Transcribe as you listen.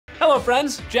Hello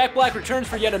friends, Jack Black returns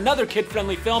for yet another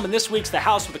kid-friendly film, and this week's The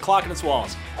House with a Clock in Its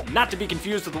Walls. Not to be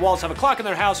confused with The Walls Have a Clock in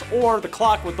Their House or The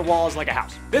Clock with the Walls Like a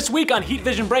House. This week on Heat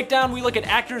Vision Breakdown, we look at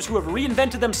actors who have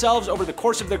reinvented themselves over the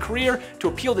course of their career to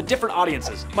appeal to different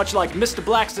audiences, much like Mr.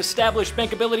 Black's established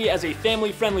bankability as a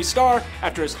family-friendly star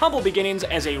after his humble beginnings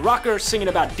as a rocker singing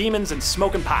about demons and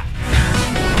smoking pot.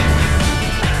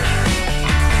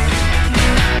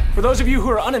 For those of you who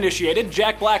are uninitiated,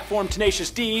 Jack Black formed Tenacious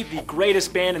D, the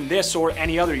greatest band in this or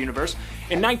any other universe,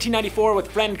 in 1994 with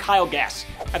friend Kyle Gass.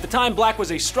 At the time, Black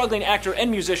was a struggling actor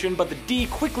and musician, but the D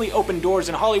quickly opened doors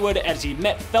in Hollywood as he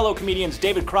met fellow comedians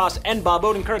David Cross and Bob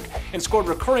Odenkirk and scored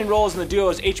recurring roles in the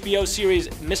duo's HBO series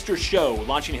Mr. Show,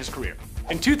 launching his career.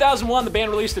 In 2001, the band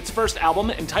released its first album,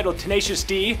 entitled Tenacious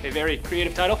D, a very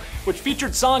creative title, which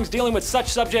featured songs dealing with such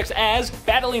subjects as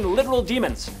battling literal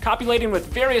demons, copulating with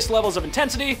various levels of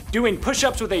intensity, doing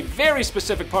push-ups with a very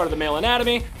specific part of the male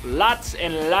anatomy, lots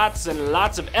and lots and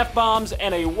lots of F-bombs,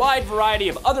 and a wide variety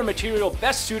of other material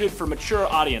best suited for mature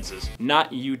audiences.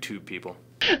 Not YouTube people.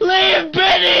 Leave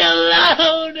Benny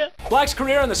alone! Black's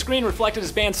career on the screen reflected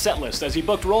his band's setlist as he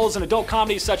booked roles in adult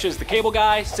comedies such as The Cable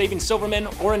Guy, Saving Silverman,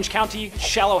 Orange County,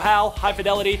 Shallow Hal, High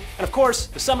Fidelity, and of course,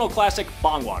 the seminal classic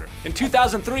Bong Water. In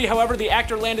 2003, however, the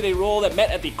actor landed a role that met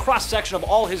at the cross-section of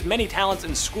all his many talents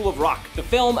in School of Rock, the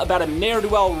film about a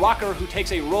ne'er-do-well rocker who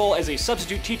takes a role as a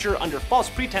substitute teacher under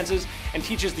false pretenses and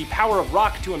teaches the power of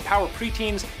rock to empower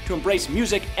preteens to embrace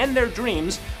music and their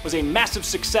dreams, was a massive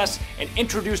success and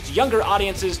introduced younger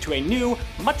audiences to a new,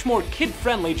 much more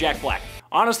kid-friendly Jack Black.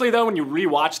 Honestly though, when you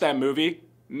rewatch that movie,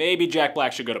 maybe Jack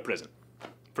Black should go to prison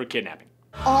for kidnapping.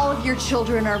 All of your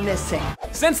children are missing.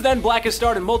 Since then, Black has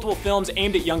starred in multiple films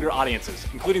aimed at younger audiences,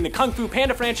 including the Kung Fu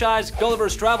Panda franchise,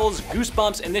 Gulliver's Travels,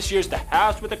 Goosebumps, and this year's The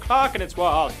House with a Clock in Its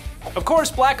Walls. Of course,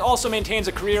 Black also maintains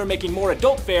a career making more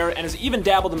adult fare and has even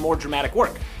dabbled in more dramatic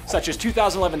work, such as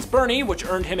 2011's Bernie, which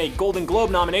earned him a Golden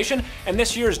Globe nomination, and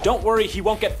this year's Don't Worry, He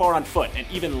Won't Get Far on Foot, an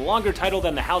even longer title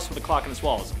than The House with a Clock in Its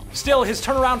Walls. Still, his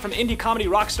turnaround from indie comedy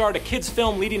rock star to kids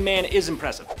film leading man is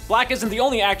impressive. Black isn't the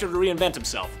only actor to reinvent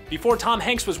himself. Before Tom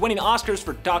Hanks was winning Oscars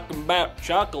for Talking About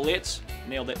Chocolates,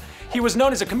 nailed it, he was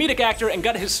known as a comedic actor and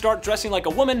got his start dressing like a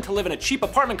woman to live in a cheap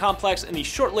apartment complex in the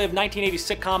short-lived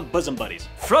 1980s sitcom Bosom Buddies.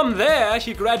 From there,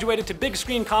 he graduated to big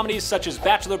screen comedies such as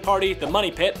Bachelor Party, The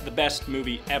Money Pit, the best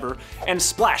movie ever, and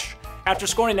Splash. After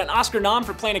scoring an Oscar nom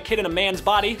for playing a kid in a man's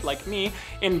body, like me,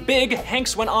 in Big,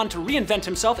 Hanks went on to reinvent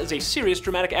himself as a serious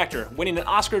dramatic actor, winning an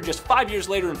Oscar just 5 years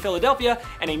later in Philadelphia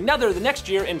and another the next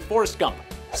year in Forrest Gump.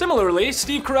 Similarly,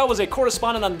 Steve Carell was a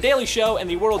correspondent on The Daily Show and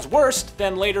the world's worst,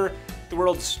 then later the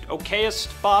world's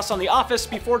okayest boss on The Office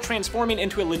before transforming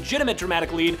into a legitimate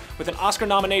dramatic lead with an Oscar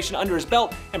nomination under his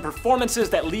belt and performances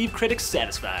that leave critics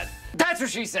satisfied. That's what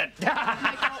she said.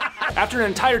 After an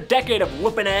entire decade of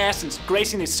whooping ass and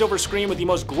gracing the silver screen with the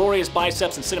most glorious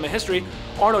biceps in cinema history,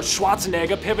 Arnold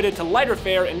Schwarzenegger pivoted to lighter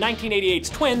fare in 1988's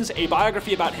Twins, a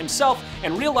biography about himself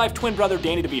and real-life twin brother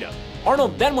Danny DeVito.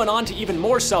 Arnold then went on to even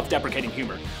more self-deprecating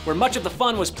humor, where much of the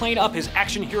fun was playing up his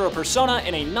action hero persona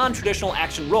in a non-traditional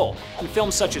action role, in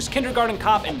films such as Kindergarten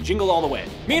Cop and Jingle All the Way.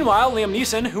 Meanwhile, Liam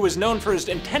Neeson, who is known for his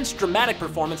intense dramatic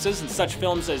performances in such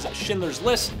films as Schindler's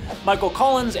List, Michael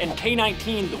Collins, and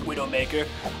K-19, The Widowmaker,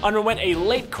 underwent a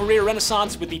late career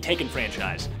renaissance with the Taken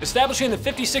franchise, establishing the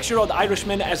 56-year-old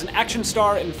Irishman as an action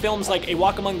star in films like A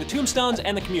Walk Among the Tombstones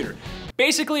and The Commuter.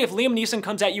 Basically, if Liam Neeson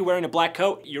comes at you wearing a black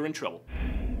coat, you're in trouble.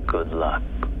 Good luck.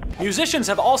 Musicians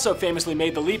have also famously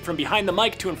made the leap from behind the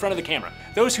mic to in front of the camera.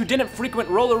 Those who didn't frequent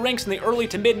roller rinks in the early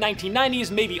to mid 1990s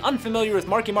may be unfamiliar with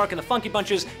Marky Mark and the Funky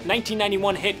Bunch's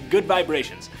 1991 hit Good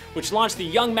Vibrations, which launched the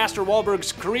young Master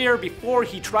Wahlberg's career before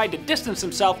he tried to distance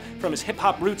himself from his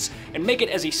hip-hop roots and make it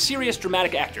as a serious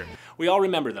dramatic actor. We all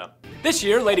remember though. This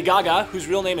year, Lady Gaga, whose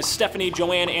real name is Stephanie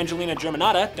Joanne Angelina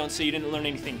Germanata, don't say you didn't learn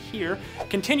anything here,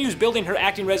 continues building her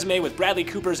acting resume with Bradley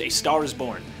Cooper's A Star is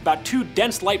Born, about two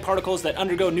dense light particles that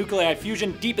undergo nuclei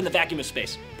fusion deep in the vacuum of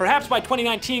space. Perhaps by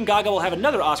 2019, Gaga will have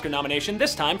another Oscar nomination,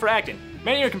 this time for acting.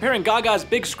 Many are comparing Gaga's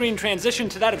big screen transition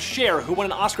to that of Cher, who won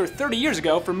an Oscar 30 years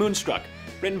ago for Moonstruck,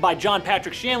 written by John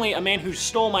Patrick Shanley, a man who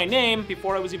stole my name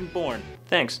before I was even born.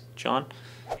 Thanks, John.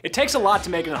 It takes a lot to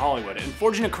make it in Hollywood, and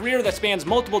forging a career that spans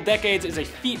multiple decades is a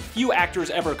feat few actors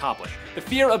ever accomplish. The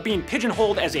fear of being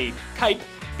pigeonholed as a type,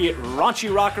 be it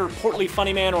raunchy rocker, portly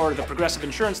funny man, or the progressive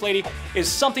insurance lady, is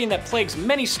something that plagues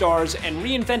many stars, and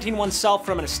reinventing oneself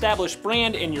from an established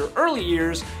brand in your early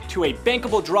years to a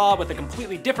bankable draw with a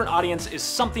completely different audience is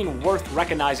something worth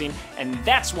recognizing, and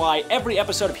that's why every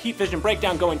episode of Heat Vision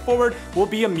Breakdown going forward will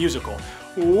be a musical.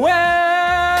 Well,